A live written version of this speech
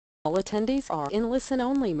All attendees are in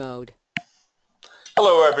listen-only mode.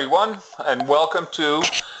 Hello everyone, and welcome to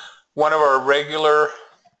one of our regular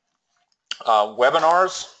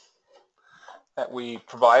webinars that we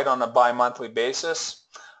provide on a bi-monthly basis.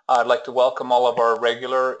 I'd like to welcome all of our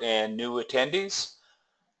regular and new attendees.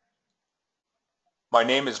 My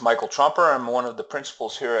name is Michael Trumper. I'm one of the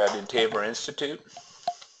principals here at Intaver Institute.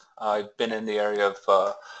 I've been in the area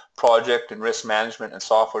of project and risk management and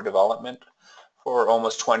software development for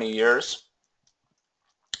almost 20 years.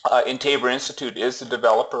 Intaver Institute is the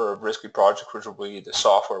developer of RiskyProject, which will be the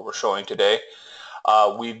software we're showing today.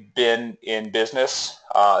 We've been in business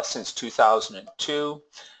since 2002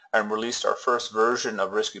 and released our first version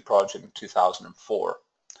of RiskyProject in 2004.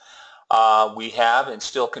 We have and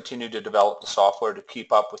still continue to develop the software to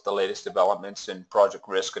keep up with the latest developments in project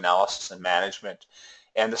risk analysis and management.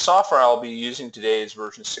 And the software I'll be using today is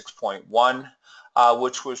version 6.1,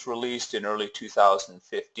 which was released in early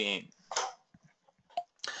 2015.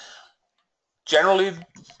 Generally,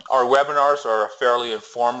 our webinars are a fairly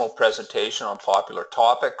informal presentation on popular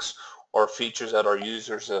topics or features that our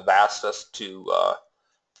users have asked us to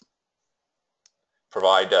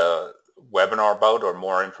provide a webinar about or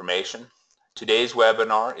more information. Today's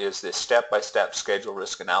webinar is the step-by-step schedule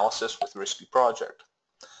risk analysis with RiskyProject.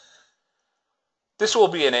 This will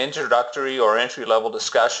be an introductory or entry-level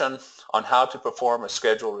discussion on how to perform a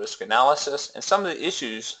schedule risk analysis and some of the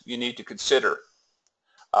issues you need to consider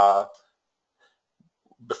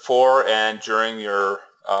before and during your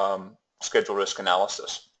schedule risk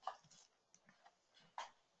analysis.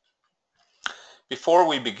 Before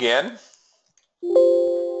we begin,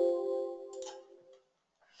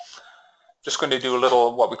 just going to do a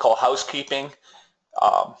little what we call housekeeping.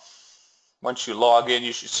 Once you log in,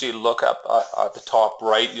 you should see, look up at the top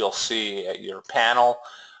right, you'll see at your panel,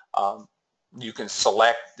 you can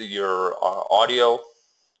select your audio.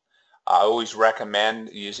 I always recommend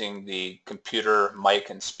using the computer mic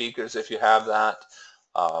and speakers if you have that.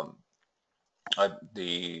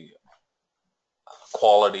 The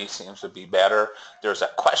quality seems to be better. There's a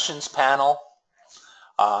questions panel.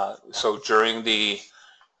 So during the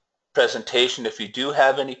presentation, if you do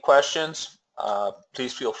have any questions,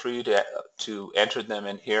 please feel free to enter them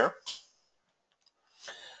in here.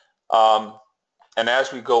 And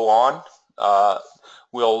as we go on,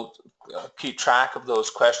 we'll keep track of those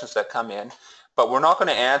questions that come in, but we're not going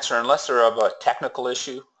to answer unless they're of a technical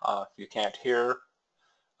issue. If you can't hear,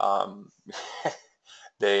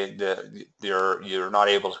 you're not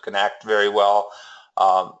able to connect very well,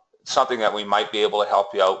 something that we might be able to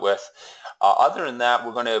help you out with. Other than that,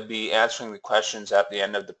 we're going to be answering the questions at the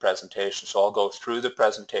end of the presentation. So I'll go through the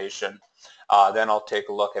presentation, then I'll take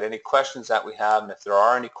a look at any questions that we have, and if there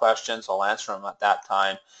are any questions, I'll answer them at that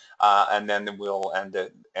time. And then we'll end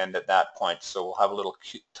at that point. So we'll have a little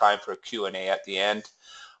time for a Q&A at the end.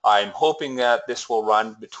 I'm hoping that this will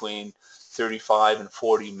run between 35 and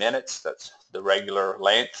 40 minutes. That's the regular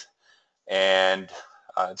length. And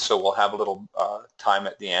so we'll have a little time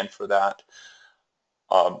at the end for that.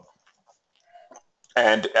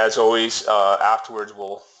 And as always, afterwards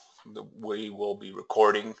we will be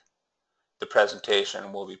recording the presentation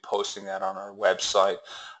and we'll be posting that on our website.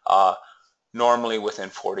 Normally within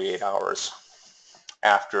 48 hours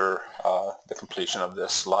after the completion of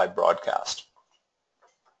this live broadcast.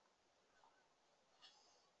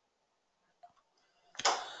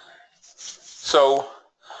 So,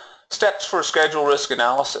 steps for schedule risk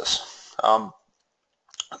analysis.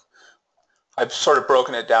 I've sort of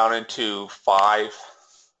broken it down into 5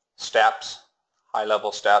 steps,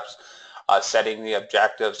 high-level steps: setting the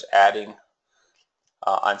objectives, adding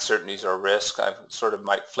uncertainties or risk. I sort of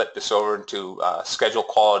might flip this over into schedule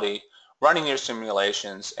quality, running your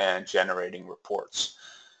simulations, and generating reports.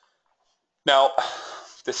 Now,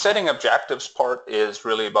 the setting objectives part is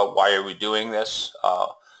really about why are we doing this,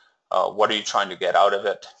 what are you trying to get out of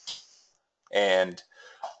it, and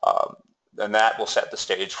that will set the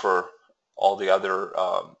stage for all the other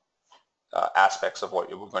aspects of what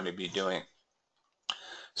we're going to be doing.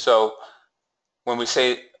 So when we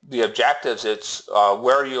say the objectives, it's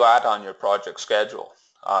where are you at on your project schedule.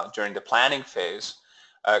 During the planning phase,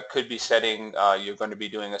 it could be setting, you're going to be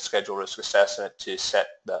doing a schedule risk assessment to set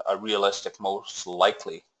a realistic most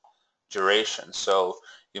likely duration. So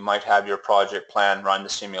you might have your project plan, run the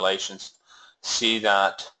simulations, see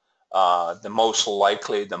that the most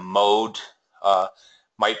likely, the mode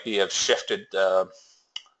might be have shifted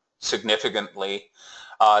significantly.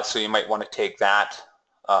 So you might want to take that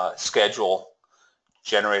schedule,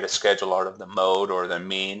 generate a schedule out of the mode or the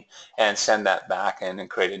mean, and send that back and then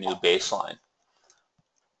create a new baseline.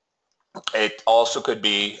 It also could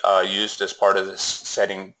be used as part of this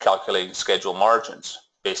calculating schedule margins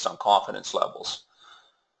based on confidence levels.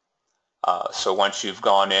 So once you've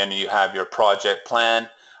gone in and you have your project plan,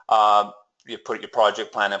 you put your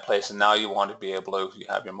project plan in place, and now you want to be able to, you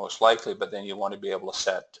have your most likely, but then you want to be able to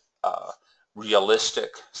set realistic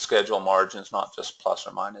schedule margins, not just plus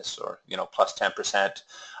or minus, or plus 10%,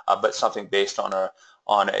 but something based on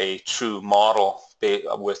a true model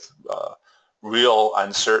with real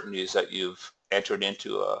uncertainties that you've entered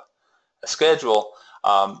into a schedule.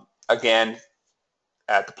 Again,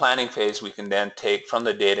 at the planning phase, we can then take from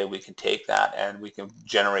the data, we can take that and we can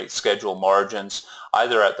generate schedule margins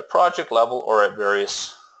either at the project level or at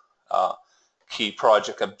various key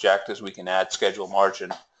project objectives. We can add schedule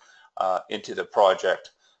margin into the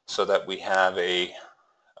project so that we have I'm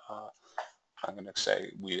going to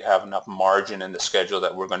say we have enough margin in the schedule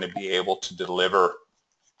that we're going to be able to deliver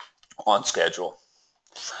on schedule.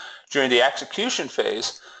 During the execution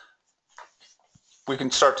phase, we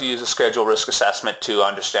can start to use a schedule risk assessment to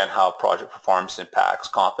understand how project performance impacts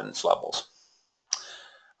confidence levels.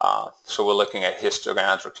 So we're looking at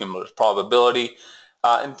histograms or cumulative probability.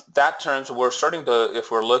 In that terms, we're starting to,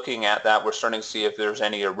 if we're looking at that, we're starting to see if there's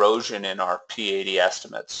any erosion in our P80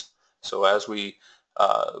 estimates. So as we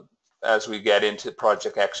get into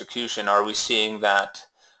project execution, are we seeing that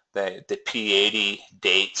the P80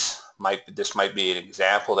 dates this might be an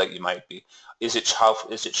example that you might be. Is it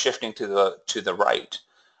shifting to the right?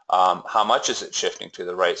 How much is it shifting to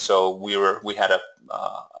the right? So we had a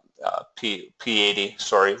P80,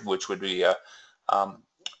 sorry, which would be a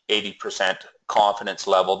 80% confidence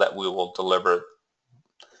level that we will deliver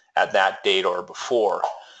at that date or before.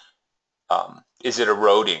 Is it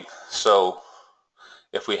eroding? So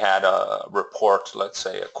if we had a report, let's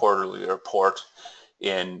say a quarterly report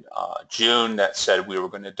in June that said we were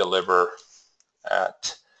going to deliver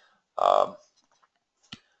at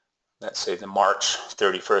let's say the March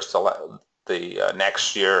 31st the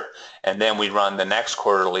next year, and then we run the next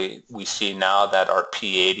quarterly, we see now that our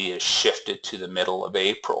P80 is shifted to the middle of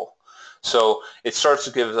April. So it starts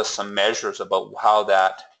to give us some measures about how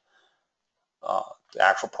that the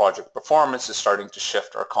actual project performance is starting to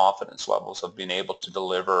shift our confidence levels of being able to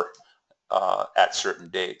deliver at certain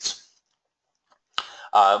dates.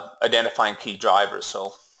 Identifying key drivers,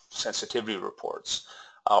 so sensitivity reports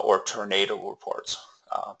or tornado reports.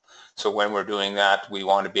 So when we're doing that, we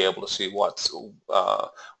want to be able to see what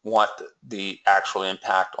the actual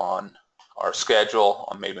impact on our schedule,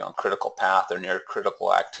 or maybe on critical path or near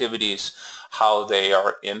critical activities, how they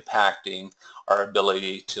are impacting our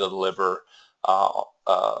ability to deliver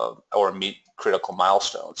or meet critical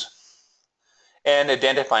milestones, and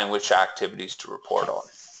identifying which activities to report on.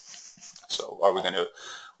 So are we going to,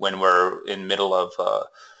 when we're in middle of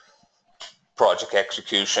project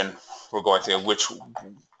execution, we're going through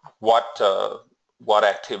what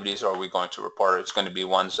activities are we going to report? It's going to be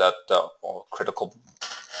ones that are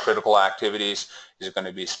critical activities. Is it going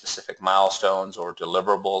to be specific milestones or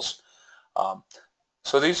deliverables?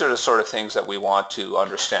 So these are the sort of things that we want to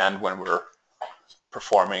understand when we're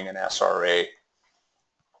performing an SRA.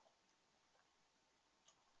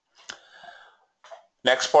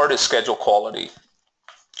 Next part is schedule quality.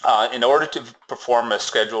 In order to perform a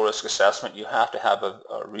schedule risk assessment, you have to have a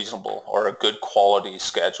reasonable or a good quality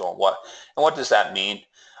schedule. What does that mean?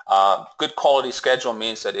 Good quality schedule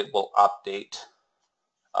means that it will update.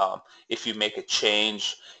 If you make a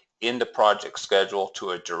change in the project schedule to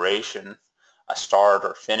a duration, a start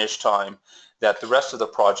or finish time, that the rest of the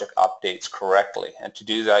project updates correctly. And to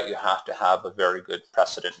do that, you have to have a very good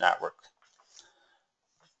precedent network.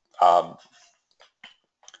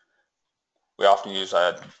 We often use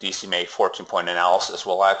a DCMA 14-point analysis.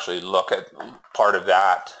 We'll actually look at part of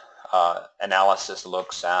that analysis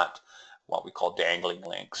looks at what we call dangling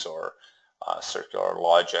links or circular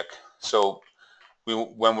logic. So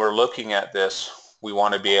when we're looking at this, we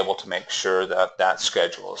want to be able to make sure that that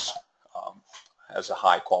schedule has a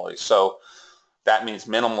high quality. So that means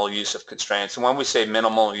minimal use of constraints. And when we say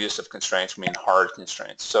minimal use of constraints, we mean hard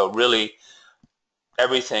constraints. So really,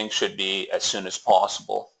 everything should be as soon as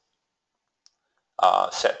possible.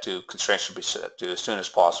 Constraints should be set to as soon as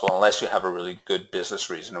possible, unless you have a really good business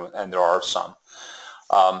reason, and there are some.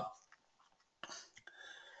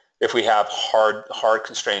 If we have hard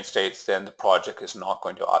constraint states, then the project is not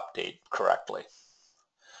going to update correctly.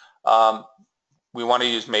 We want to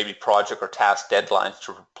use maybe project or task deadlines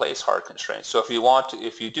to replace hard constraints. So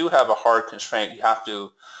if you do have a hard constraint, you have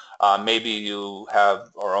to maybe you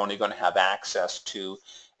are only going to have access to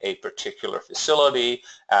a particular facility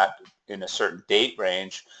in a certain date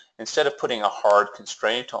range. Instead of putting a hard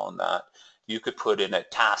constraint on that, you could put in a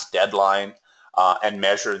task deadline and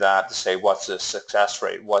measure that to say what's the success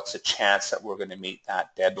rate, what's the chance that we're going to meet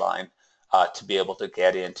that deadline to be able to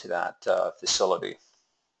get into that facility.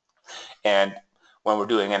 And when we're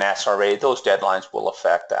doing an SRA, those deadlines will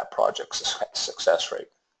affect that project's success rate.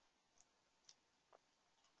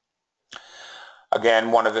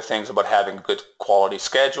 Again, one of the things about having a good quality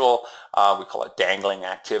schedule, we call it dangling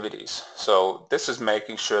activities. So this is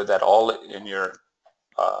making sure that all in your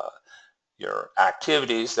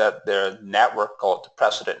activities, that their network, called the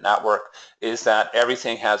precedent network, is that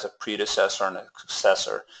everything has a predecessor and a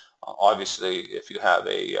successor. Obviously, if you have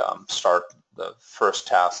a start, the first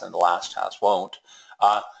task and the last task won't.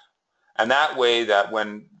 And that way that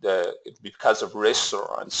when because of risks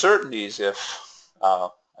or uncertainties, if a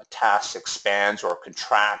task expands or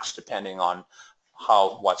contracts depending on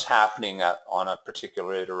what's happening on a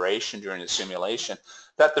particular iteration during the simulation,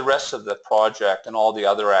 that the rest of the project and all the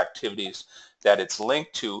other activities that it's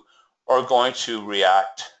linked to are going to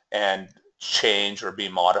react and change or be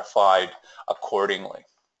modified accordingly.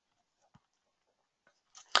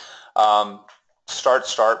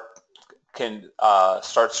 Start-start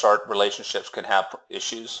relationships can have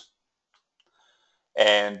issues.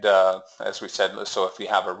 And as we said, so if we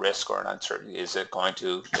have a risk or an uncertainty, is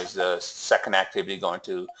the second activity going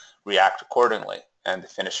to react accordingly? And the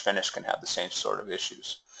finish can have the same sort of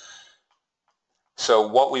issues. So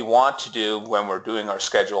what we want to do when we're doing our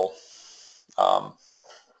schedule,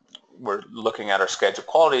 we're looking at our schedule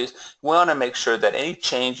qualities, we want to make sure that any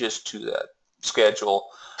changes to the schedule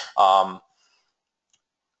are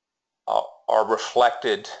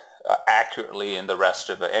reflected accurately in the rest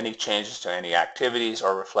of it. Any changes to any activities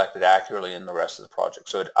are reflected accurately in the rest of the project,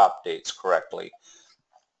 so it updates correctly.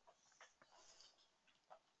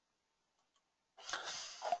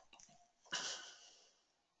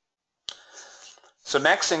 So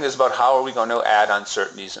next thing is about how are we going to add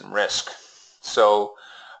uncertainties and risk. So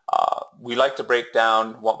we like to break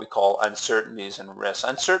down what we call uncertainties and risks.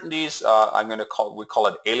 Uncertainties, we call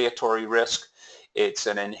it aleatory risk. It's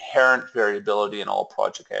an inherent variability in all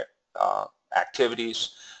project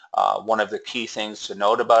activities. One of the key things to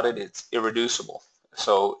note about it, it's irreducible.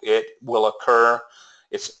 So it will occur,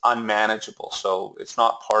 it's unmanageable. So it's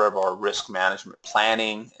not part of our risk management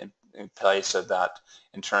planning in place of that,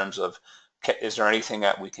 in terms of, is there anything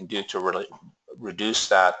that we can do to really reduce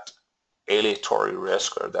that aleatory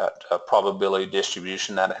risk or that probability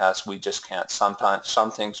distribution that it has? We just can't. Sometimes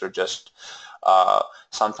some things are just,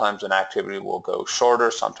 sometimes an activity will go shorter,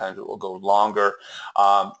 sometimes it will go longer,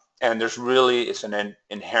 and there's really, it's an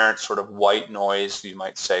inherent sort of white noise, you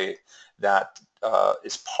might say, that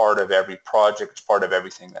is part of every project. It's part of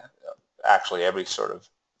everything that, actually every sort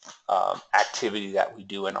of activity that we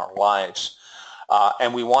do in our lives.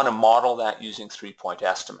 And we want to model that using 3-point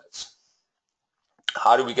estimates.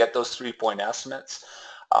 How do we get those 3-point estimates?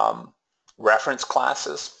 Reference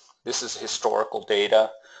classes. This is historical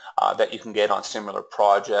data that you can get on similar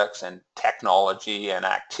projects and technology and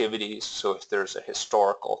activities. So if there's a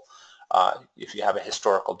historical, if you have a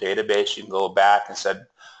historical database, you can go back and said,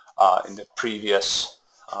 in the previous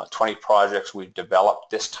 20 projects, we've developed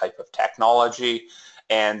this type of technology,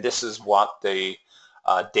 and this is what the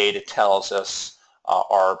data tells us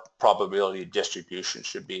our probability distribution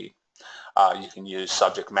should be. You can use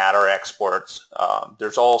subject matter experts.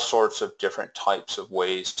 There's all sorts of different types of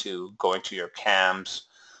ways to go into your CAMs,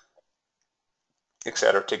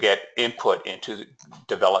 etc., to get input into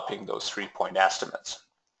developing those 3-point estimates.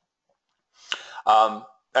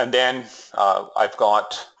 And then I've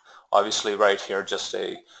got, obviously right here, just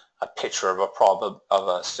a picture of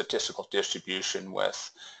a statistical distribution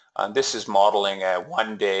with, this is modeling a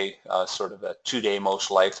 1-day, sort of a 2-day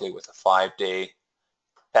most likely with a 5-day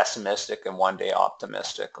pessimistic and 1-day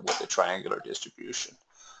optimistic with a triangular distribution.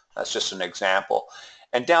 That's just an example.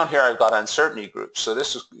 And down here I've got uncertainty groups. So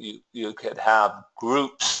this is, you could have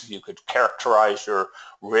groups, you could characterize your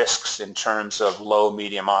risks in terms of low,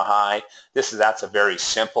 medium, or high. That's a very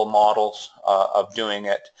simple model of doing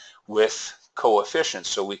it with coefficients.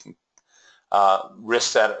 So we can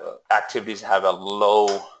risk that activities have a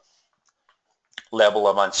low level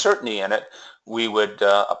of uncertainty in it. We would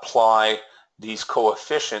apply these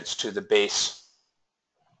coefficients to the base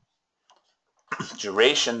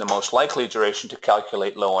duration, the most likely duration, to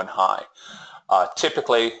calculate low and high.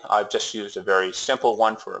 Typically, I've just used a very simple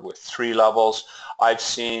one with 3 levels. I've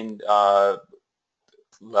seen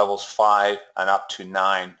levels 5 and up to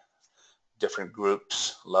 9 different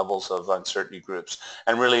groups, levels of uncertainty groups.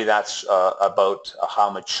 And really that's about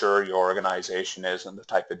how mature your organization is and the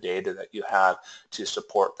type of data that you have to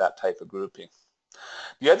support that type of grouping.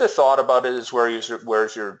 The other thought about it is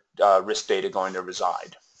where's your risk data going to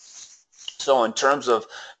reside? So in terms of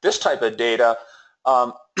this type of data,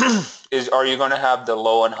 are you going to have the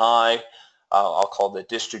low and high, I'll call the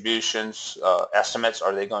distributions, estimates,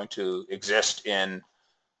 are they going to exist in,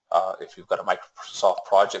 if you've got a Microsoft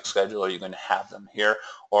project schedule, are you going to have them here?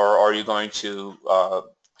 Or are you going to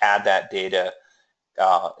add that data,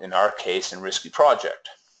 in our case, in RiskyProject?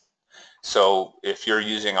 So if you're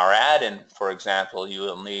using our add-in, for example, you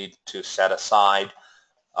will need to set aside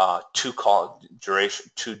two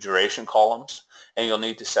duration columns, and you'll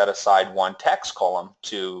need to set aside one text column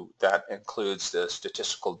that includes the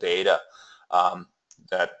statistical data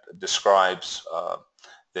that describes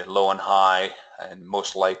the low and high and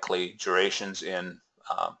most likely durations in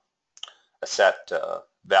a set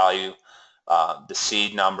value, the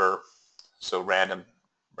seed number, so random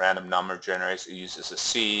number generates, it uses a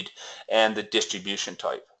seed, and the distribution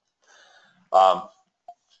type.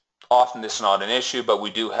 Often this is not an issue, but we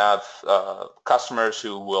do have customers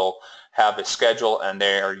who will have a schedule and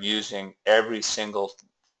they are using every single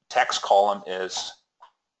text column is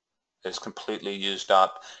completely used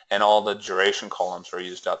up, and all the duration columns are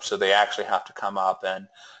used up. So they actually have to come up and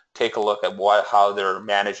take a look at how they're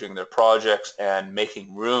managing their projects and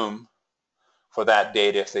making room for that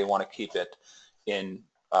data if they want to keep it in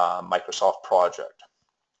Microsoft Project.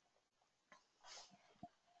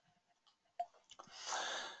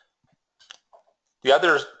 The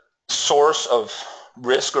other source of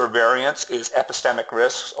risk or variance is epistemic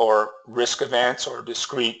risks or risk events or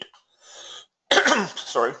discrete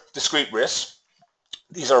discrete risks.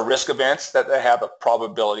 These are risk events that they have a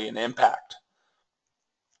probability and impact.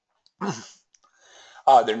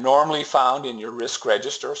 They're normally found in your risk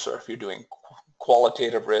register. So if you're doing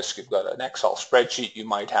qualitative risk, you've got an Excel spreadsheet, you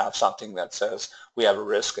might have something that says we have a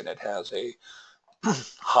risk and it has a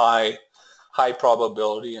high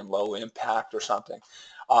probability and low impact or something.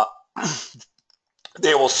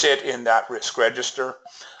 They will sit in that risk register.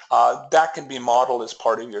 That can be modeled as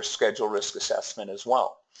part of your schedule risk assessment as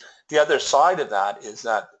well. The other side of that is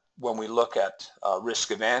that when we look at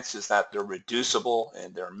risk events is that they're reducible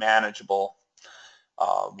and they're manageable.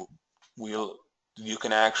 You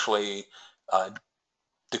can actually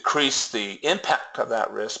decrease the impact of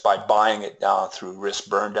that risk by buying it down through risk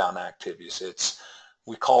burn down activities.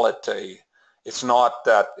 We call it it's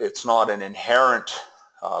not an inherent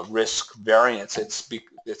risk variance.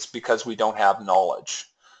 It's because we don't have knowledge.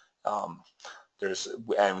 There's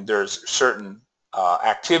certain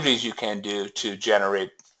activities you can do to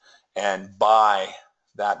generate and buy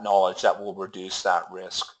that knowledge that will reduce that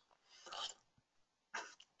risk.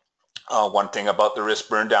 One thing about the risk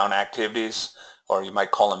burn down activities, or you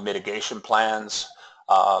might call them mitigation plans,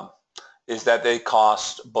 is that they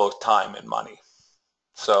cost both time and money.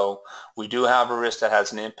 So we do have a risk that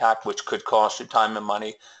has an impact which could cost you time and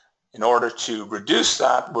money. In order to reduce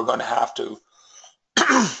that, we're going to have to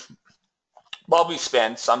probably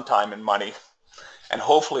spend some time and money, and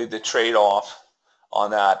hopefully the trade-off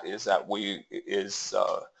on that is that we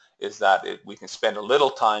can spend a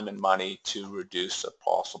little time and money to reduce a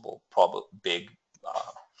possible big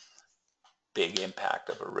impact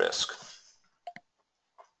of a risk.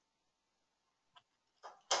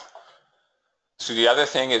 So the other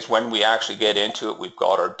thing is when we actually get into it, we've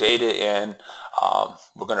got our data in,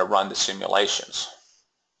 we're going to run the simulations.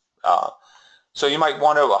 So you might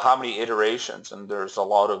wonder, well, how many iterations? And there's a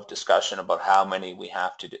lot of discussion about how many you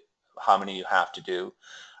have to do.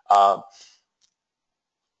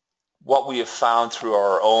 What we have found through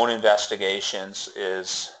our own investigations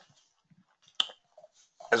is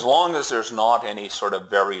as long as there's not any sort of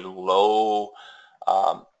very low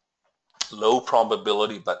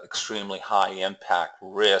probability but extremely high impact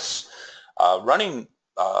risks, running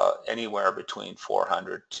anywhere between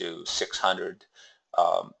 400 to 600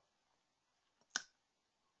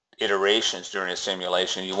 iterations during a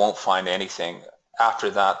simulation, you won't find anything.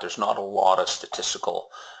 After that, there's not a lot of statistical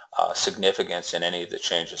significance in any of the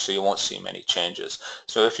changes, so you won't see many changes.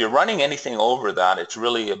 So if you're running anything over that, it's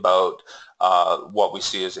really about what we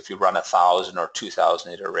see is if you run 1,000 or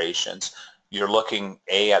 2,000 iterations, you're looking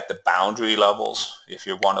at the boundary levels. If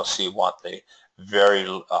you want to see what the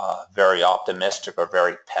very optimistic or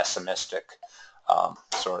very pessimistic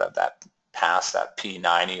sort of that past that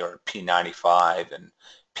P90 or P95 and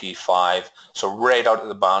P5, so right out of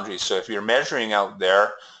the boundaries. So if you're measuring out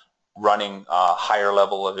there, running a higher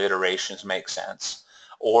level of iterations makes sense.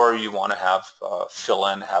 Or you want to have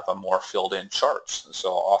have a more filled in charts.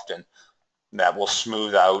 So often that will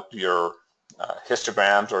smooth out your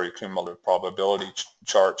histograms or your cumulative probability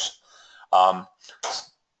charts.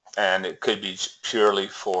 And it could be purely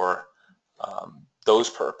for those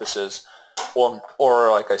purposes,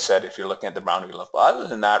 or like I said, if you're looking at the boundary level. Other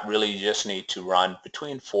than that, really you just need to run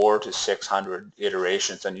between 400 to 600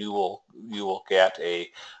 iterations, and you will get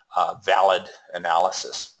a valid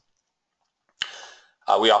analysis.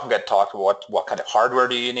 We often get talked about what kind of hardware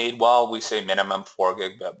do you need. Well, we say minimum 4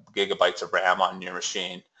 gigabytes of RAM on your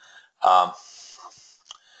machine.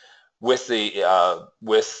 With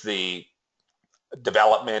the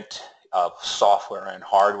development of software and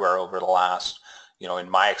hardware over the last, in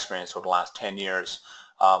my experience over the last 10 years,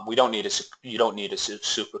 you don't need a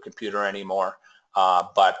supercomputer anymore.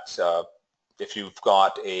 But if you've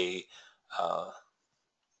got a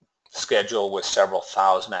schedule with several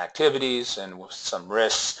thousand activities and with some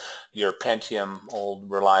risks, your old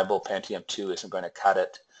reliable Pentium 2 isn't going to cut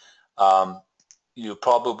it. You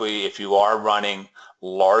probably, if you are running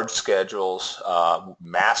large schedules,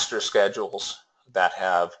 master schedules that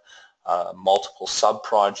have multiple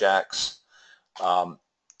sub-projects,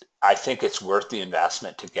 I think it's worth the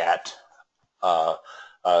investment to get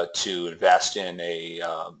to invest in a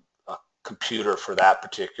computer for that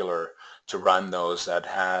particular, to run those, that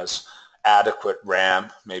has adequate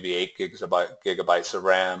RAM, maybe 8 gigabytes of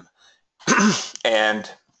RAM, and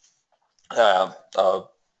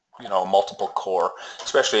multiple core.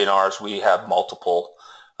 Especially in ours, we have multiple.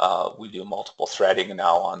 We do multiple threading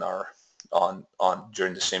now on our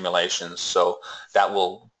during the simulations, so that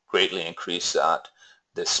will greatly increase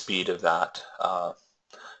the speed of that.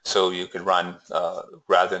 So you can run,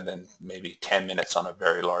 rather than maybe 10 minutes on a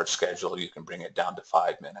very large schedule, you can bring it down to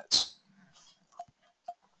 5 minutes.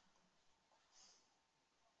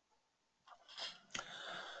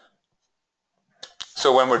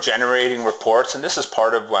 So when we're generating reports, and this is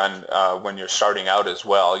part of when you're starting out as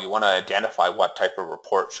well, you want to identify what type of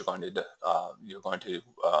reports you're going to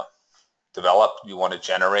develop, you want to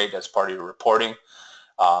generate as part of your reporting.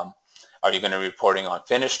 Are you going to be reporting on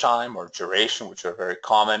finish time or duration, which are very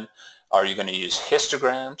common? Are you going to use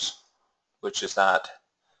histograms, which is that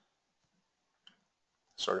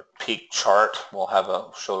sort of peak chart? We'll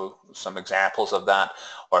show some examples of that.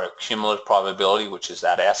 Or a cumulative probability, which is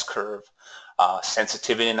that S-curve.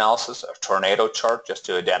 Sensitivity analysis, a tornado chart, just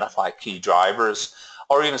to identify key drivers,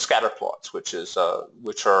 or even scatter plots, which can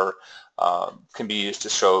be used to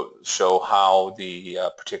show how the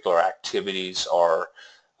particular activities are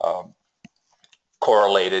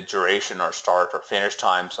correlated. Duration or start or finish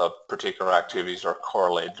times of particular activities are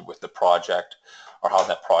correlated with the project, or how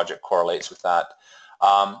that project correlates with that.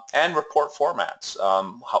 And report formats.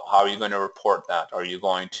 How are you going to report that? Are you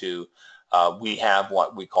going to we have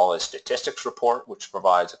what we call a statistics report, which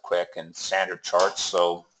provides a quick and standard chart.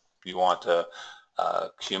 So if you want a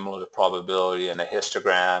cumulative probability and a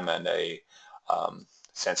histogram and a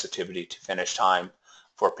sensitivity to finish time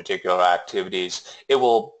for particular activities, it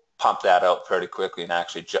will pump that out fairly quickly and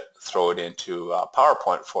actually throw it into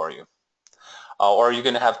PowerPoint for you. Or you're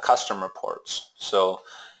going to have custom reports. So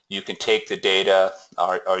you can take the data,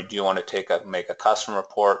 or do you want to make a custom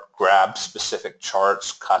report, grab specific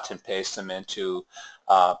charts, cut and paste them into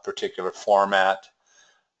a particular format?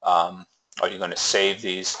 Are you going to save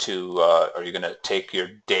these to, are you going to take your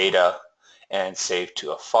data and save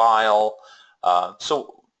to a file?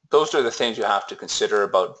 So those are the things you have to consider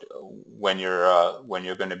about when you're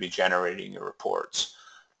going to be generating your reports.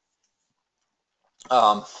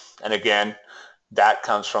 And again, that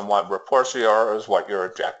comes from what reports are, is what your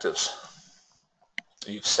objectives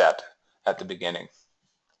you've set at the beginning.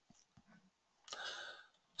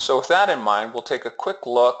 So with that in mind, we'll take a quick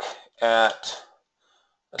look at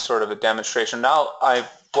a sort of a demonstration. Now,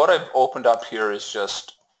 what I've opened up here is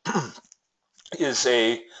just is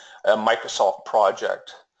a Microsoft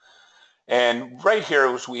project. And right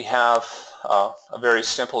here we have a very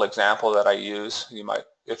simple example that I use. You might,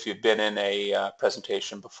 if you've been in a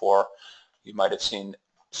presentation before, you might have seen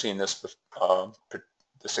this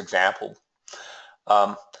this example,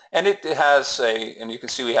 and it has and you can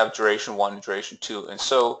see we have duration 1 and duration 2, and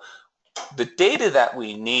so the data that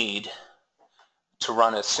we need to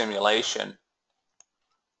run a simulation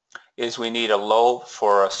is we need a low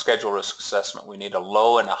for a schedule risk assessment. We need a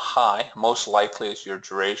low and a high. Most likely is your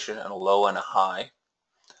duration, and a low and a high.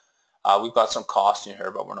 We've got some cost in here,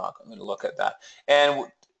 but we're not going to look at that.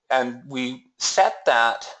 And we set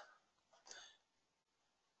that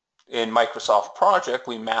in Microsoft Project.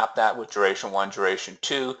 We map that with duration 1, duration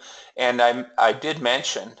 2, and I did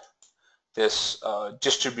mention this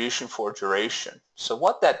distribution for duration. So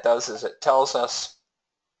what that does is it tells us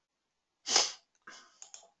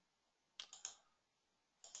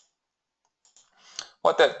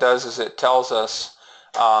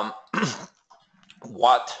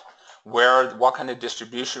what what kind of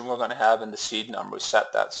distribution we're going to have, and the seed number. We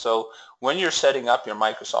set that. So when you're setting up your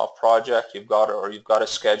Microsoft project, you've got a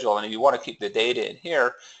schedule, and you want to keep the data in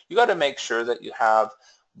here, you got to make sure that you have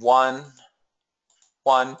 1,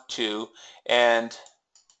 2, and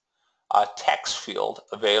a text field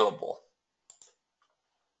available.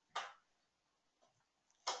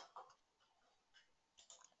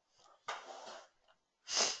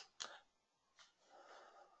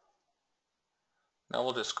 Now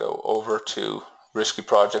we'll just go over to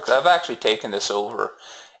RiskyProject. I've actually taken this over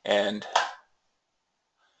and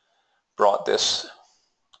brought this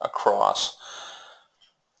across.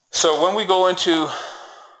 So when we go into,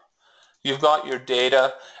 you've got your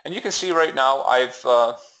data, and you can see right now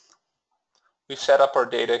we've set up our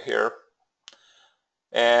data here,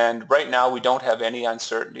 and right now we don't have any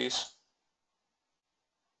uncertainties.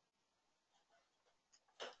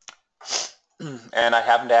 And I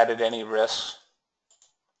haven't added any risks.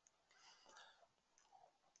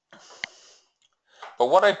 But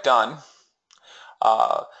what I've done,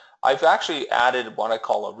 I've actually added what I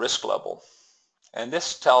call a risk level. And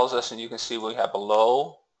this tells us, and you can see we have a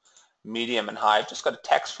low, medium, and high. I've just got a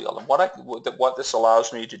text field. And what this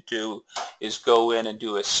allows me to do is go in and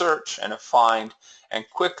do a search and a find and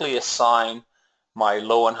quickly assign my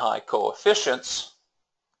low and high coefficients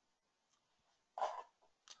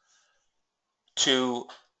to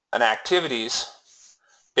an activities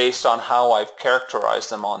based on how I've characterized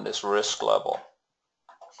them on this risk level.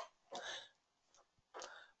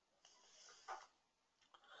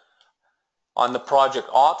 On the project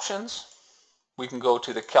options, we can go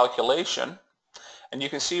to the calculation, and you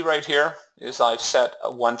can see right here is I've set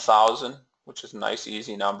a 1,000, which is a nice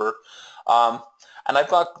easy number, and I've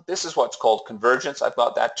got, this is what's called convergence. I've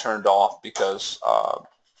got that turned off because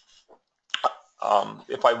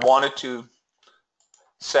if I wanted to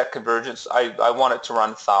set convergence, I want it to run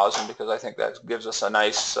 1,000 because I think that gives us a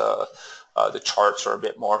nice, the charts are a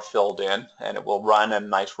bit more filled in, and it will run a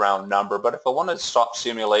nice round number. But if I want to stop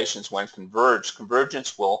simulations when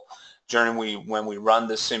convergence will, when we run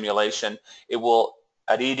this simulation, it will,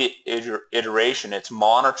 at each iteration, it's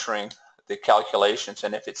monitoring the calculations,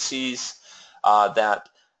 and if it sees that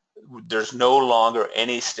there's no longer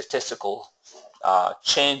any statistical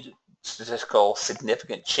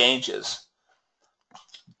significant changes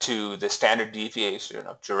to the standard deviation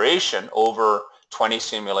of duration over 20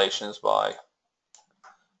 simulations by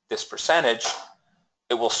this percentage,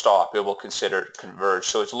 it will stop. It will consider it converge.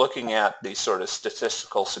 So it's looking at the sort of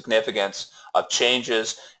statistical significance of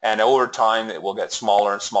changes, and over time it will get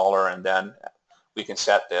smaller and smaller, and then we can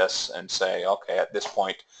set this and say, okay, at this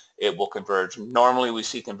point it will converge. Normally we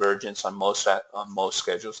see convergence on most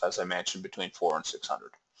schedules, as I mentioned, between 400 and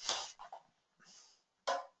 600.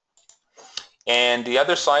 And the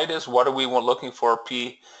other side is, what are we looking for,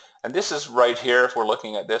 P? And this is right here if we're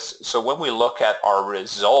looking at this. So when we look at our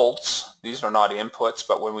results, these are not inputs,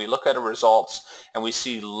 but when we look at our results and we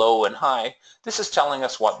see low and high, this is telling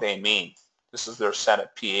us what they mean. This is their set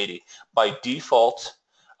at P80. By default,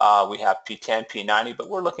 we have P10, P90, but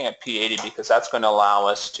we're looking at P80 because that's going to allow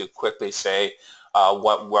us to quickly say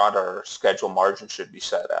what our schedule margin should be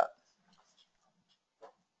set at.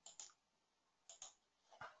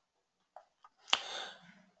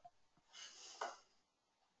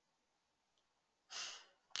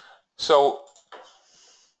 So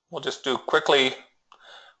we'll just do quickly,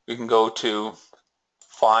 we can go to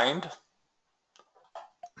find,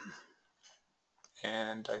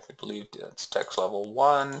 and I believe that's text level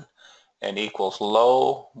 1, and equals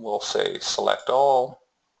low. We'll say select all,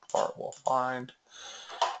 or we'll find,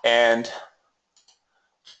 and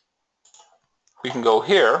we can go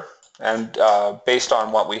here, and based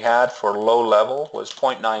on what we had for low level was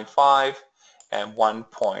 0.95 and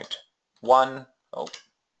 1.1.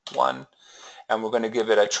 And we're going to give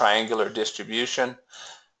it a triangular distribution.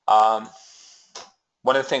 One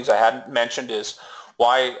of the things I hadn't mentioned is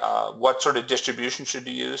what sort of distribution should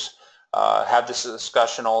you use. Have this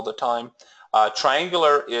discussion all the time.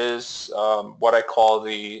 Triangular is what I call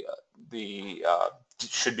should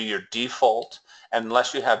be your default,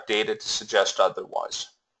 unless you have data to suggest otherwise.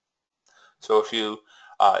 So if you,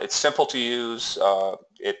 it's simple to use.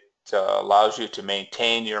 It allows you to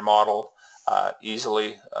maintain your model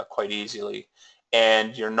easily, quite easily,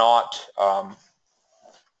 and you're not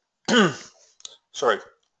sorry,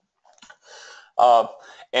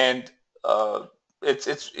 and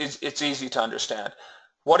it's easy to understand.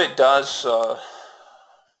 What it does,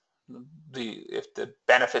 if the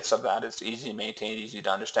benefits of that, it's easy to maintain, easy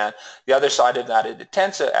to understand. The other side of that, it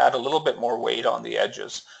tends to add a little bit more weight on the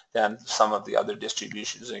edges than some of the other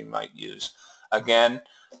distributions that you might use. Again,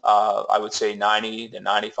 I would say 90 to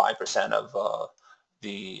 95% of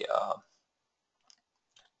the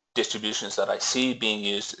distributions that I see being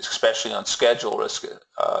used, especially on schedule risk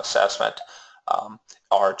assessment,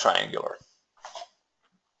 are triangular.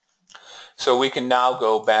 So we can now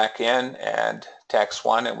go back in and text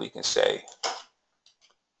one, and we can say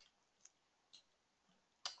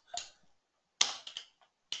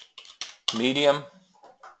medium,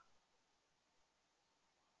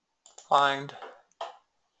 find,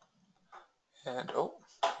 and oh,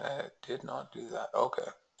 I did not do that. Okay,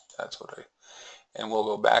 that's what and we'll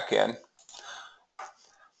go back in.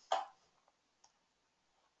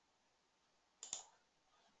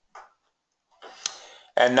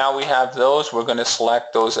 And now we have those. We're going to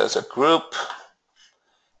select those as a group,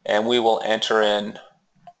 and we will enter in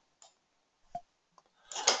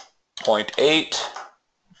 0.8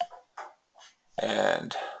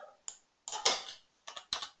 and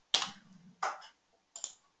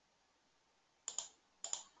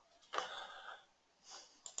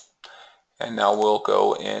now we'll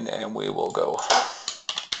go in and we will go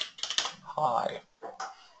high.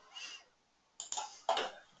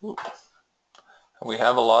 Ooh. We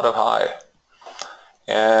have a lot of high,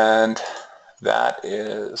 and that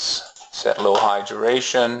is set low high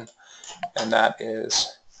duration, and that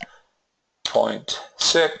is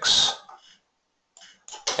 0.6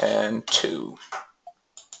 and 2.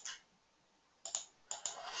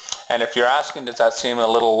 And if you're asking, does that seem a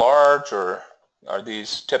little large, or are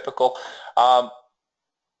these typical?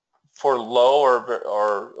 For low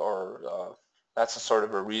or that's a sort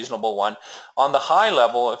of a reasonable one. On the high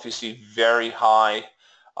level, if you see very high,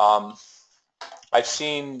 I've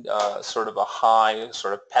seen sort of a high,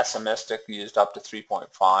 sort of pessimistic, used up to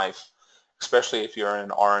 3.5, especially if you're in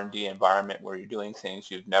an R&D environment where you're doing things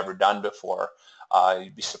you've never done before.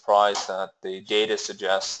 You'd be surprised that the data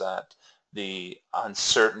suggests that the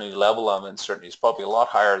uncertainty, level of uncertainty, is probably a lot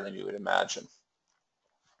higher than you would imagine.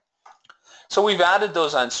 So we've added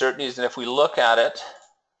those uncertainties, and if we look at it,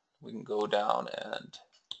 we can go down and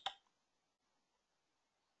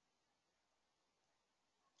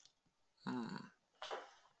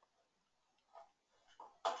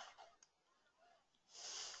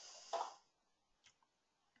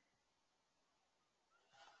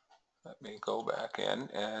let me go back in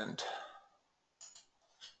and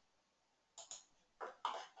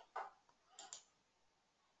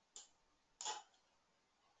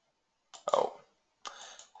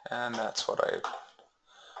and that's what I'm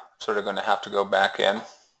sort of going to have to go back in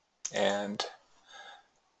and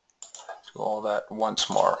do all that once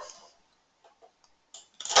more.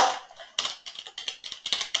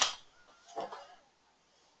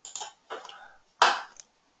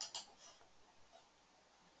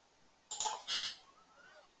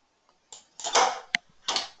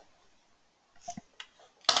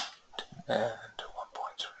 And 1.3.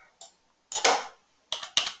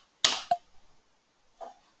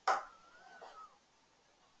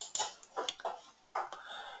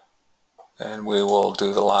 And we will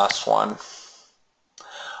do the last one.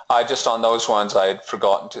 Just on those ones, I had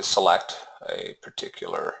forgotten to select a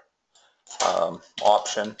particular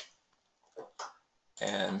option.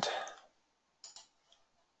 And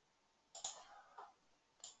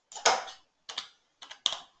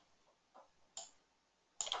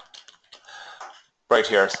right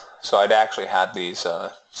here, so I'd actually had these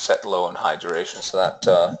set low and high duration, so that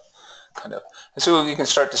kind of, and so you can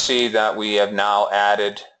start to see that we have now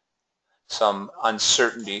added some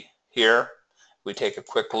uncertainty here. We take a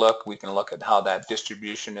quick look, we can look at how that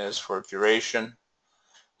distribution is for duration.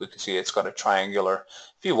 We can see it's got a triangular.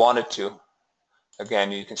 If you wanted to,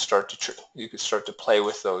 again, you can start to play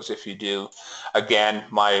with those. If you do, again,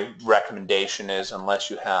 my recommendation is, unless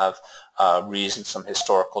you have reason, some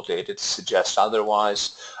historical data to suggest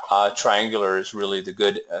otherwise, triangular is really the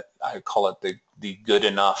good, I call it the good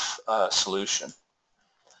enough solution.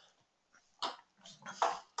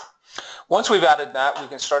 Once we've added that, we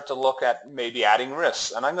can start to look at maybe adding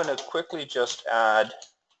risks. And I'm going to quickly just add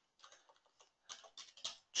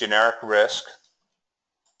generic risk.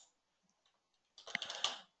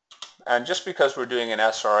 And just because we're doing an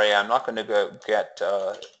SRA, I'm not going to get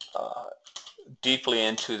deeply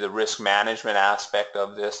into the risk management aspect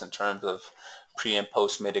of this in terms of pre and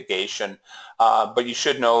post mitigation. But you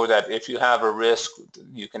should know that if you have a risk,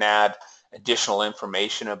 you can add additional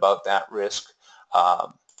information about that risk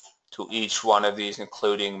to each one of these,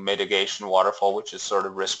 including mitigation waterfall, which is sort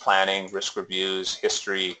of risk planning, risk reviews,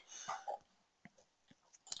 history,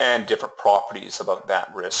 and different properties about that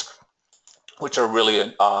risk, which are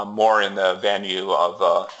really more in the venue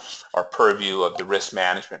of or purview of the risk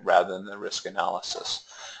management rather than the risk analysis.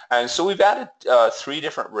 And so we've added 3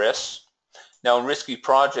 different risks. Now in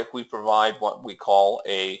RiskyProject we provide what we call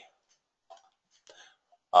a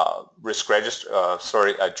risk register,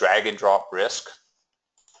 a drag and drop risk.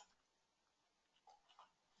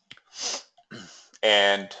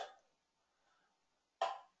 And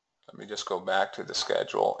let me just go back to the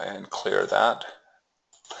schedule and clear that.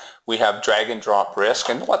 We have drag and drop risk,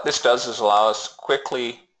 and what this does is allow us to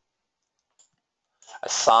quickly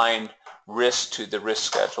assign risk to the risk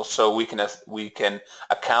schedule, so we can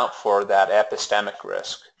account for that epistemic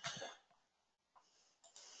risk.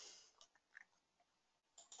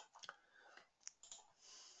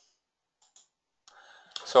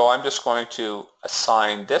 So I'm just going to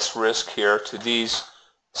assign this risk here to these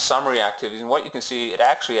summary activities, and what you can see, it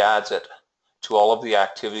actually adds it to all of the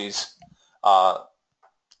activities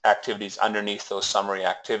underneath those summary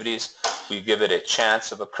activities. We give it a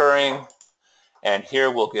chance of occurring, and here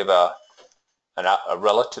we'll give a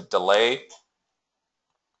relative delay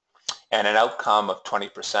and an outcome of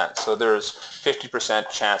 20%. So there's 50%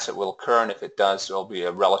 chance it will occur, and if it does, there will be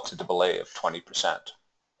a relative delay of 20%.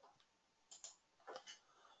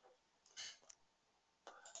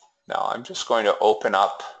 Now I'm just going to open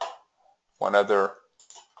up one other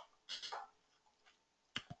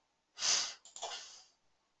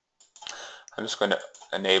I'm just going to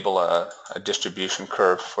enable a distribution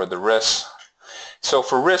curve for the risks. So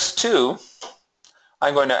for risk 2,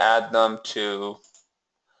 I'm going to add them to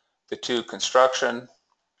the 2 construction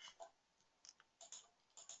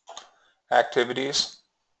activities.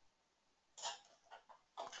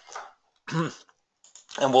 And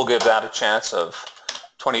we'll give that a chance of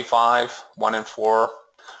 25, 1 in 4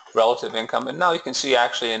 relative income. And now you can see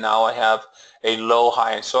actually now I have a low,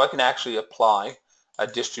 high, so I can actually apply a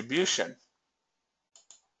distribution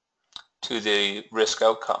to the risk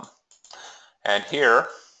outcome. And here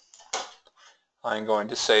I'm going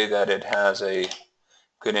to say that it has a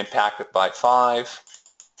good impact by 5,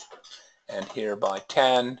 and here by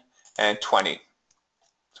 10 and 20.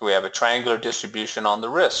 So we have a triangular distribution on the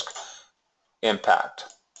risk impact.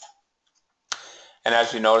 And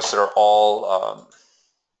as you notice, they're all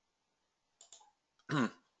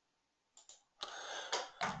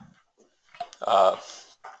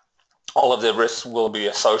all of the risks will be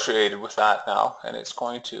associated with that now, and it's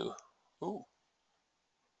going to,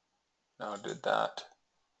 now did that,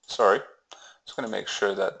 sorry, just going to make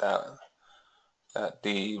sure that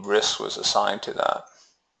the risk was assigned to that.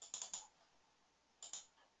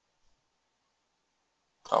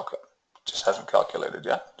 Okay, just hasn't calculated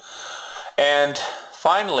yet. And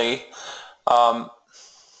finally, I'm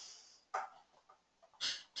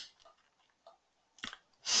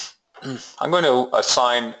going to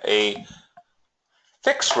assign a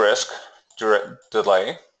fixed risk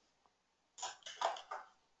delay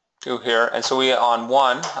to here. And so on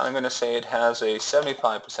 1, I'm going to say it has a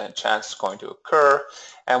 75% chance it's going to occur,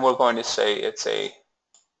 and we're going to say it's a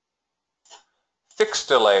fixed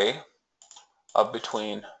delay of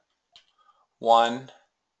between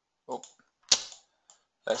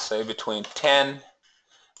let's say between 10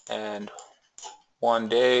 and 1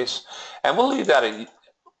 days, and we'll leave that at,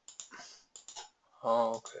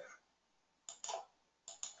 okay.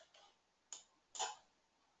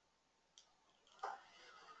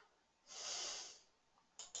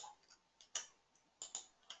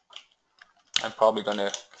 I'm probably going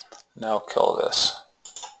to now kill this.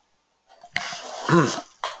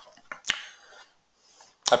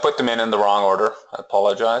 I put them in the wrong order. I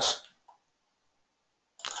apologize.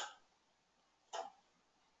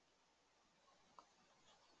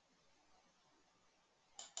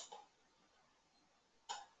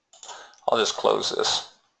 I'll just close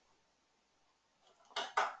this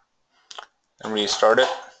and restart it.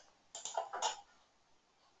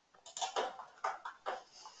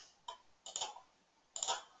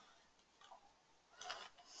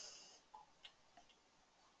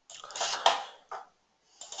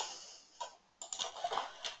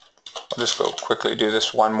 I'll just go quickly do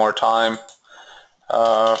this one more time.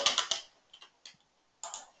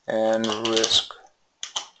 And risk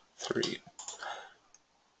 3.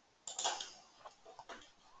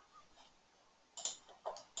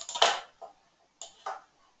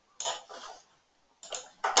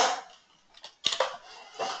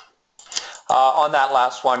 On that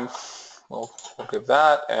last one, we'll give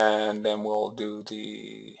that, and then we'll do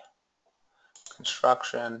the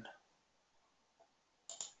construction.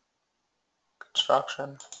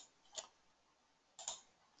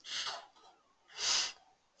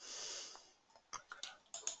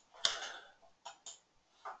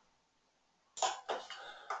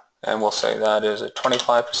 And we'll say that is a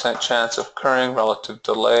 25% chance of occurring, relative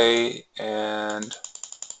delay, and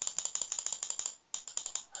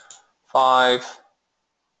 5,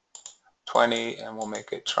 20, and we'll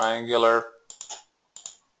make it triangular.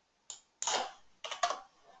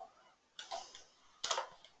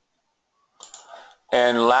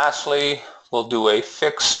 And lastly, we'll do a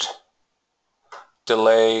fixed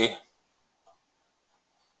delay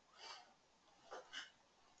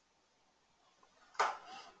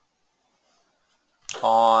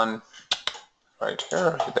on right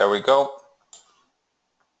here. There we go.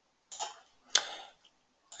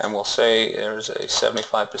 And we'll say there's a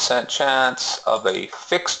 75% chance of a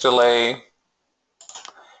fixed delay.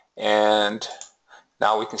 And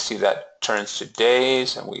now we can see that turns to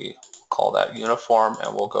days, and we call that uniform,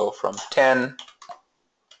 and we'll go from 10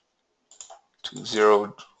 to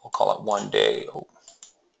 0. We'll call it 1 day.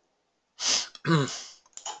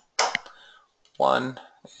 1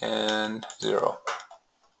 and 0.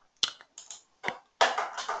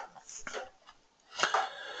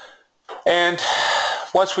 And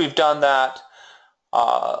once we've done that,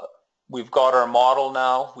 we've got our model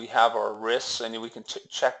now. We have our risks, and we can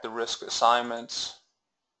check the risk assignments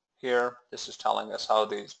here. This is telling us how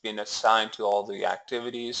they've been assigned to all the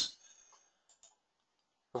activities.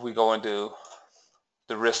 If we go into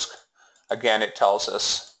the risk, again, it tells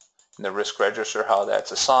us in the risk register how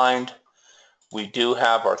that's assigned. We do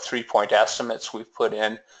have our 3-point estimates we've put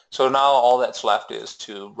in. So now all that's left is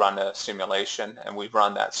to run a simulation, and we've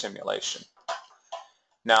run that simulation.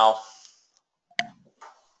 Now,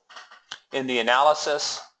 in the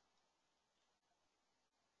analysis,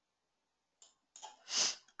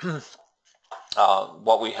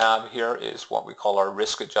 what we have here is what we call our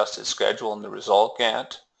risk-adjusted schedule in the result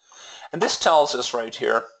Gantt. And this tells us right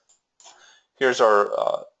here, here's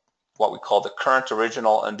our what we call the current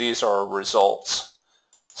original, and these are our results.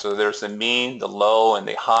 So there's the mean, the low, and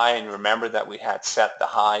the high, and remember that we had set the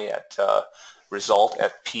high at result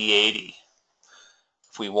at P80.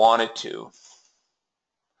 If we wanted to,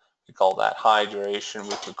 we call that high duration,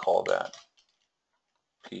 we could call that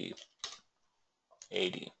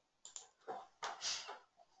P80.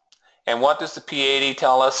 And what does the P80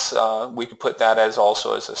 tell us? We could put that as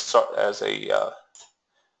also as a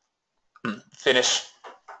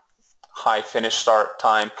high finish start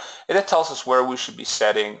time, and it tells us where we should be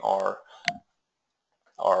setting our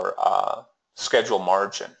schedule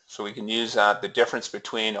margin. So we can use that. The difference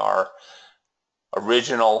between our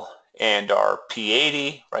original and our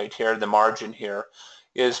P80 right here, the margin here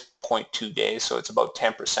is 0.2 days, so it's about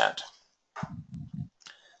 10%.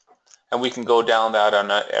 And we can go down that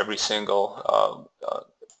on every single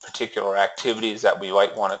particular activities that we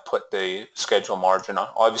might want to put the schedule margin on.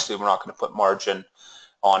 Obviously, we're not going to put margin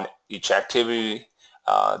on each activity.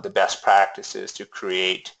 The best practice is to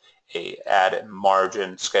create add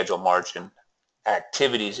margin, schedule margin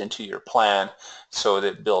activities into your plan so that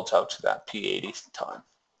it builds out to that P80 time.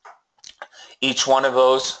 Each one of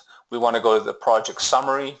those, we want to go to the project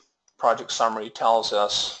summary. Project summary tells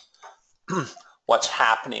us what's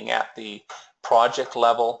happening at the project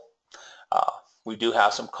level. We do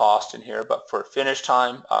have some cost in here, but for finish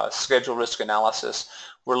time, schedule risk analysis,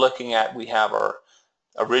 we're looking at, we have our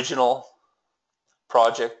original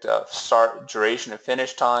project start, duration, and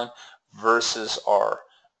finish time versus our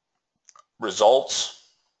results.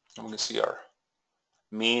 And we can see our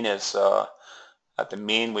mean is, at the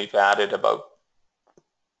mean we've added about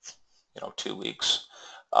 2 weeks.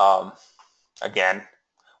 Again,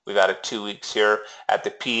 we've added 2 weeks here. At the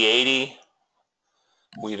P80,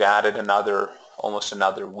 we've added almost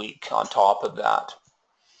another week on top of that.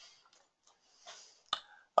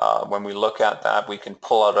 When we look at that, we can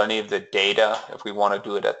pull out any of the data if we want to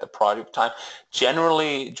do it at the project time.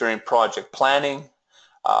 Generally, during project planning,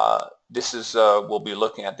 this is we'll be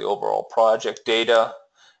looking at the overall project data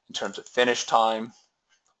in terms of finish time,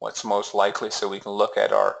 what's most likely, so we can look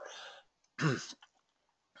at our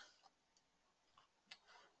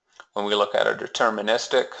when we look at our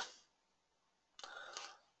deterministic,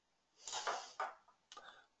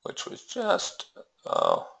 which was just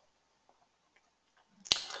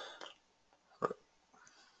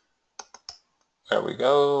there we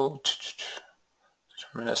go.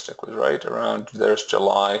 Deterministic was right around, there's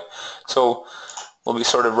July. So we'll be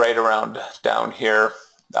sort of right around down here.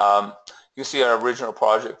 You see our original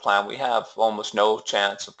project plan, we have almost no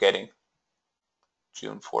chance of getting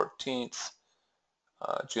June 14th,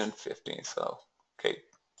 June 15th. So, okay,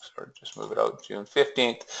 sorry, just move it out, June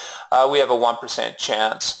 15th. We have a 1%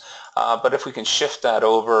 chance, but if we can shift that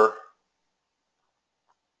over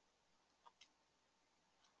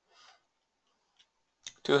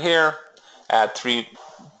to here, add three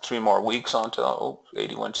more weeks onto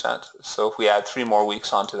 81 cents. So if we add 3 more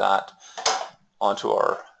weeks onto that, onto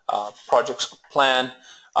our project plan,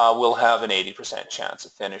 we'll have an 80% chance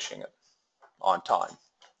of finishing it on time.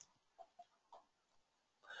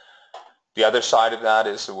 The other side of that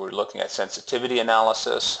is that we're looking at sensitivity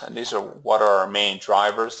analysis, and these are what are our main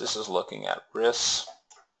drivers. This is looking at risks.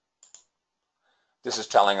 This is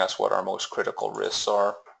telling us what our most critical risks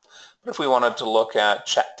are. But if we wanted to look at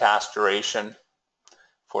task duration,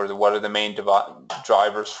 for what are the main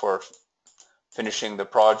drivers for finishing the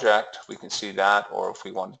project, we can see that. Or if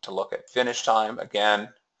we wanted to look at finish time, again,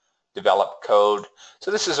 develop code. So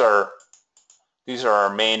these are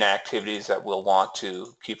our main activities that we'll want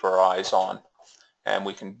to keep our eyes on, and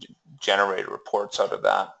we can generate reports out of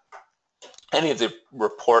that. Any of the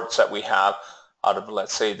reports that we have out of,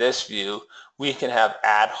 let's say, this view, we can have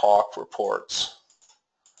ad hoc reports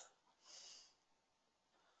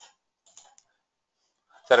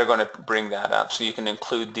that are going to bring that up. So you can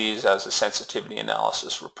include these as a sensitivity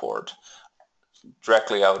analysis report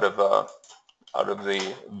directly out of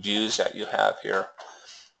the views that you have here.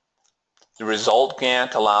 The result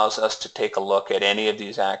Gantt allows us to take a look at any of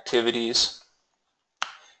these activities.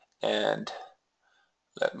 And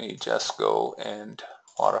let me just go and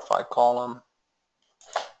modify column.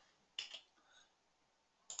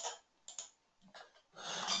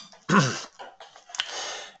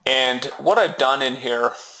 And what I've done in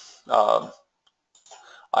here,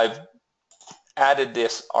 I've added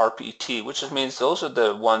this RPT, which means those are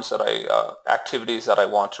the ones that activities that I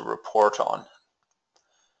want to report on.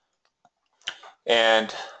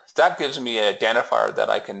 And that gives me an identifier that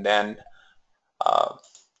I can then,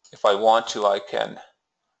 if I want to, I can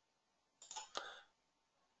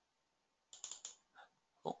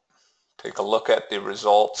take a look at the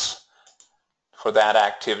results for that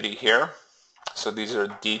activity here. So these are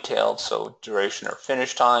detailed, so duration or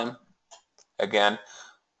finish time. Again,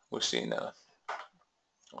 we've seen a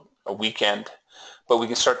weekend, but we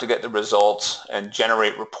can start to get the results and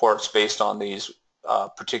generate reports based on these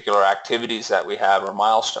particular activities that we have or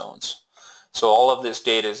milestones. So all of this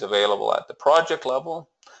data is available at the project level.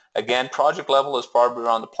 Again, project level is probably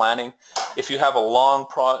around the planning. If you have a long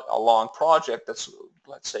project that's,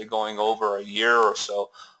 let's say, going over a year or so,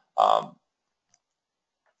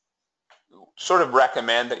 sort of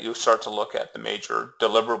recommend that you start to look at the major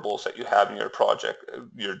deliverables that you have in your project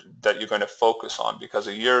that you're going to focus on, because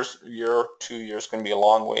a year or 2 years can be a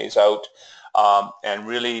long ways out, and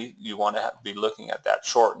really you want to be looking at that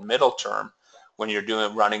short and middle term when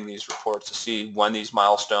you're running these reports to see when these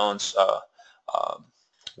milestones,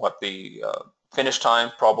 what the finish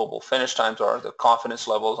time, probable finish times are, the confidence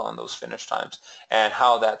levels on those finish times, and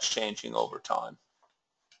how that's changing over time.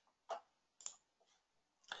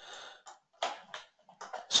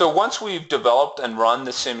 So once we've developed and run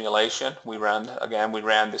the simulation, we ran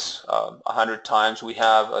this 100 times. We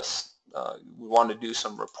want to do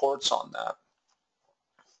some reports on that.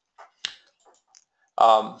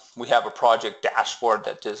 We have a project dashboard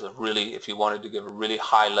that does if you wanted to give a really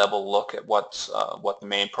high-level look at what the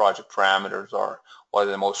main project parameters are, what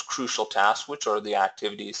are the most crucial tasks, which are the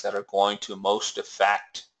activities that are going to most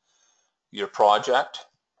affect your project.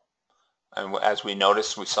 And as we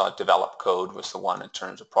noticed, we saw develop code was the one in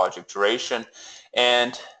terms of project duration,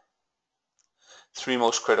 and 3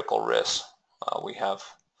 most critical risks. We have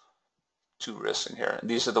 2 risks in here, and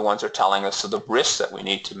these are the ones that are telling us the risks that we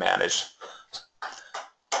need to manage,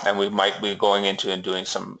 and we might be going into and doing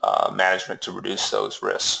some management to reduce those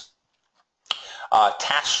risks.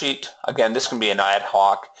 Task sheet, again, this can be an ad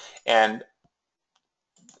hoc, and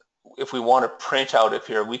if we want to print out of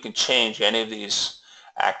here, we can change any of these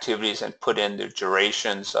activities and put in the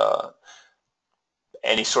durations,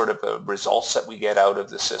 any sort of results that we get out of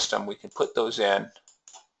the system, we can put those in,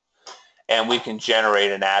 and we can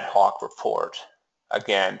generate an ad hoc report,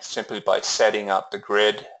 again, simply by setting up the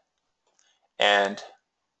grid and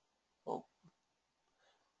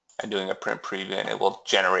doing a print preview, and it will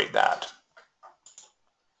generate that.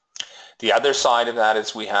 The other side of that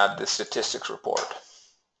is we have the statistics report.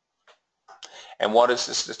 And what is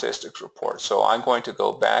the statistics report? So I'm going to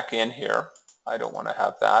go back in here. I don't want to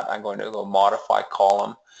have that. I'm going to go modify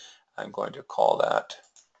column. I'm going to call that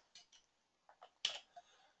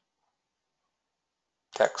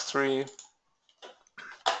text 3.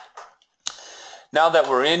 Now that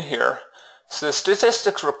we're in here, so the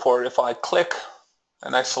statistics report, if I click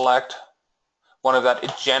and I select one of that,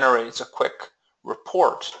 it generates a quick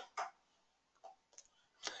report.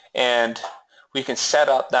 And we can set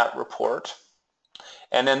up that report.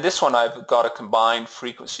 And then this one, I've got a combined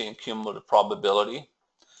frequency and cumulative probability,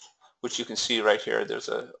 which you can see right here. There's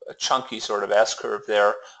a chunky sort of S-curve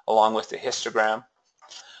there, along with the histogram.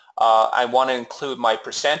 I want to include my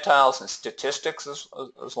percentiles and statistics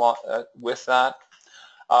with that.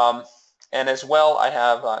 And as well, I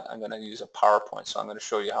have, I'm going to use a PowerPoint, so I'm going to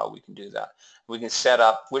show you how we can do that. We can set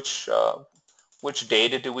up which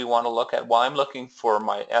data do we want to look at. While I'm looking for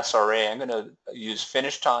my SRA, I'm going to use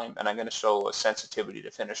finish time, and I'm going to show a sensitivity to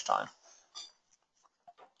finish time.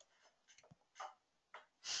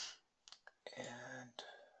 And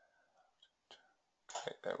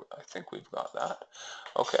okay, I think we've got that.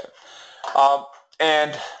 Okay.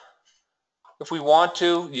 And if we want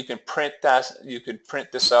to, you can print that. You can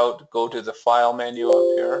print this out. Go to the File menu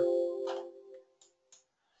up here.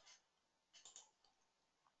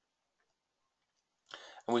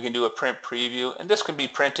 And we can do a print preview. And this can be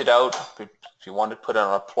printed out. If you want to put it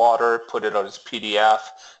on a plotter, put it out as PDF,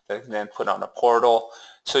 then put on a portal.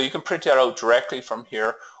 So you can print it out directly from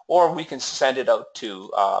here, or we can send it out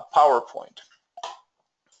to PowerPoint.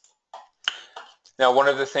 Now, one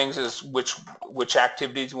of the things is which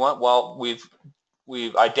activities you want. Well,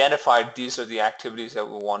 we've identified these are the activities that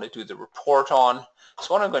we want to do the report on.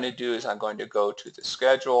 So what I'm going to do is I'm going to go to the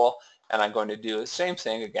schedule, and I'm going to do the same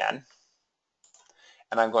thing again.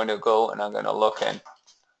 And I'm going to go and I'm going to look at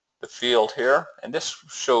the field here, and this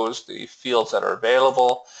shows the fields that are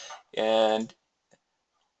available, and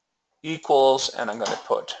equals, and I'm going to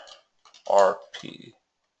put RPT,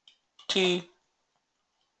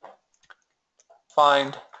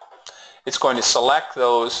 find. It's going to select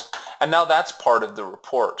those, and now that's part of the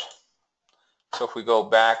report. So if we go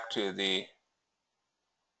back to the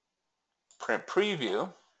print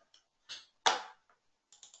preview,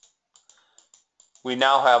 we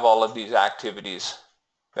now have all of these activities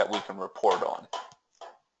that we can report on.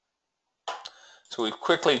 So we've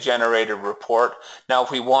quickly generated a report. Now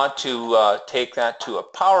if we want to take that to a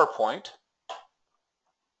PowerPoint,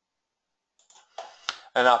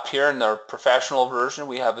 and up here in the professional version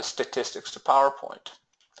we have a statistics to PowerPoint.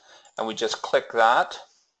 And we just click that,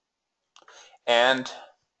 and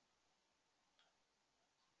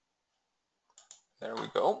there we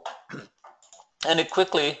go. And it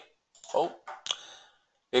quickly,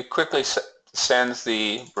 sends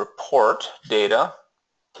the report data.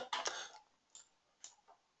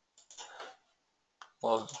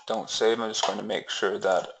 Well, don't save. I'm just going to make sure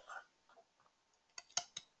that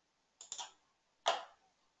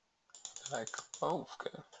okay.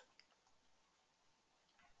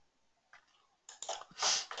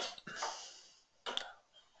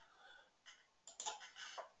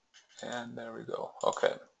 And there we go.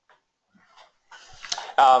 Okay.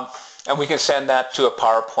 And we can send that to a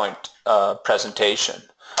PowerPoint presentation.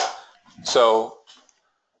 So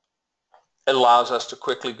it allows us to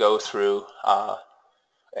quickly go through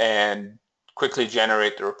and quickly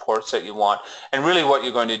generate the reports that you want. And really what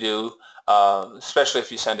you're going to do, especially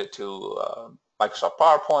if you send it to Microsoft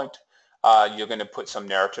PowerPoint, you're going to put some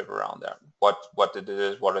narrative around there. What it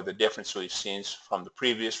is, what are the differences we've seen from the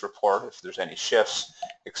previous report, if there's any shifts,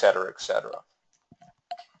 et cetera, et cetera.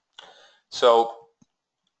 So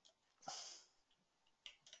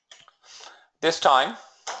this time,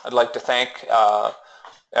 I'd like to thank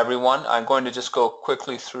everyone. I'm going to just go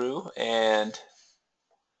quickly through and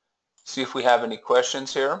see if we have any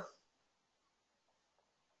questions here.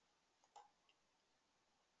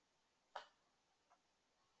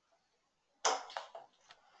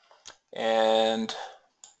 And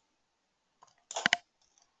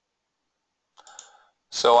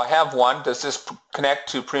so I have one. Does this connect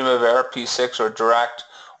to Primavera P6 or direct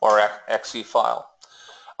or XE file?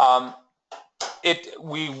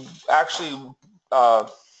 We actually,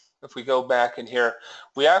 if we go back in here,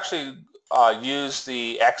 we actually use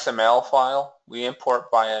the XML file. We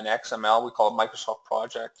import by an XML. We call it Microsoft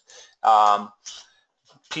Project.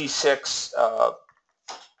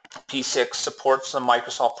 P6 supports the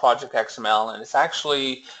Microsoft Project XML, and it's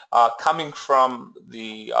actually coming from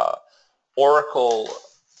the Oracle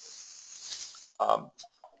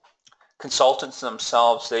consultants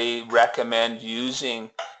themselves. They recommend using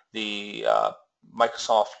the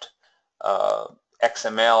Microsoft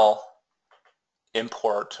XML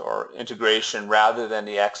import or integration rather than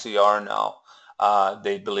the XER now.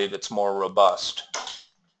 They believe it's more robust.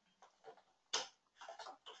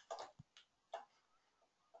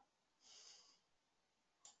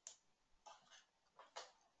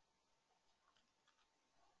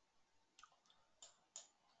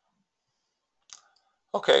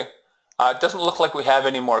 Okay, it doesn't look like we have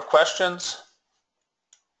any more questions.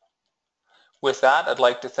 With that, I'd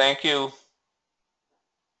like to thank you,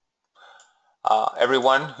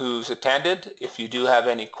 everyone who's attended. If you do have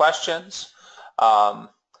any questions,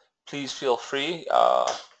 please feel free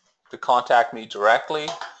to contact me directly.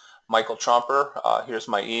 Michael Trumper, here's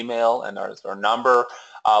my email and our number.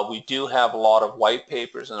 We do have a lot of white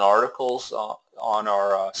papers and articles on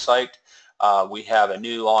our site. We have a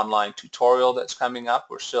new online tutorial that's coming up.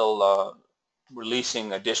 We're still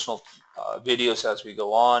releasing additional videos as we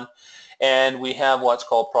go on. And we have what's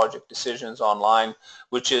called Project Decisions Online,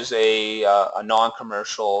 which is a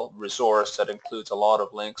non-commercial resource that includes a lot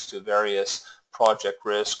of links to various project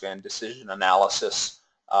risk and decision analysis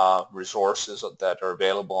resources that are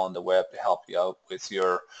available on the web to help you out with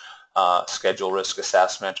your schedule risk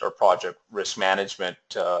assessment or project risk management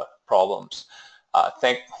problems. Well,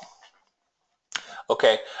 thank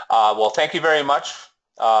you very much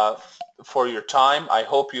for your time. I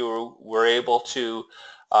hope you were able to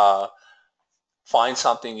find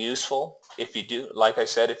something useful. If you do, like I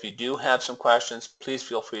said, if you do have some questions, please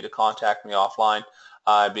feel free to contact me offline.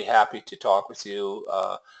 I'd be happy to talk with you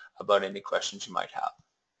about any questions you might have.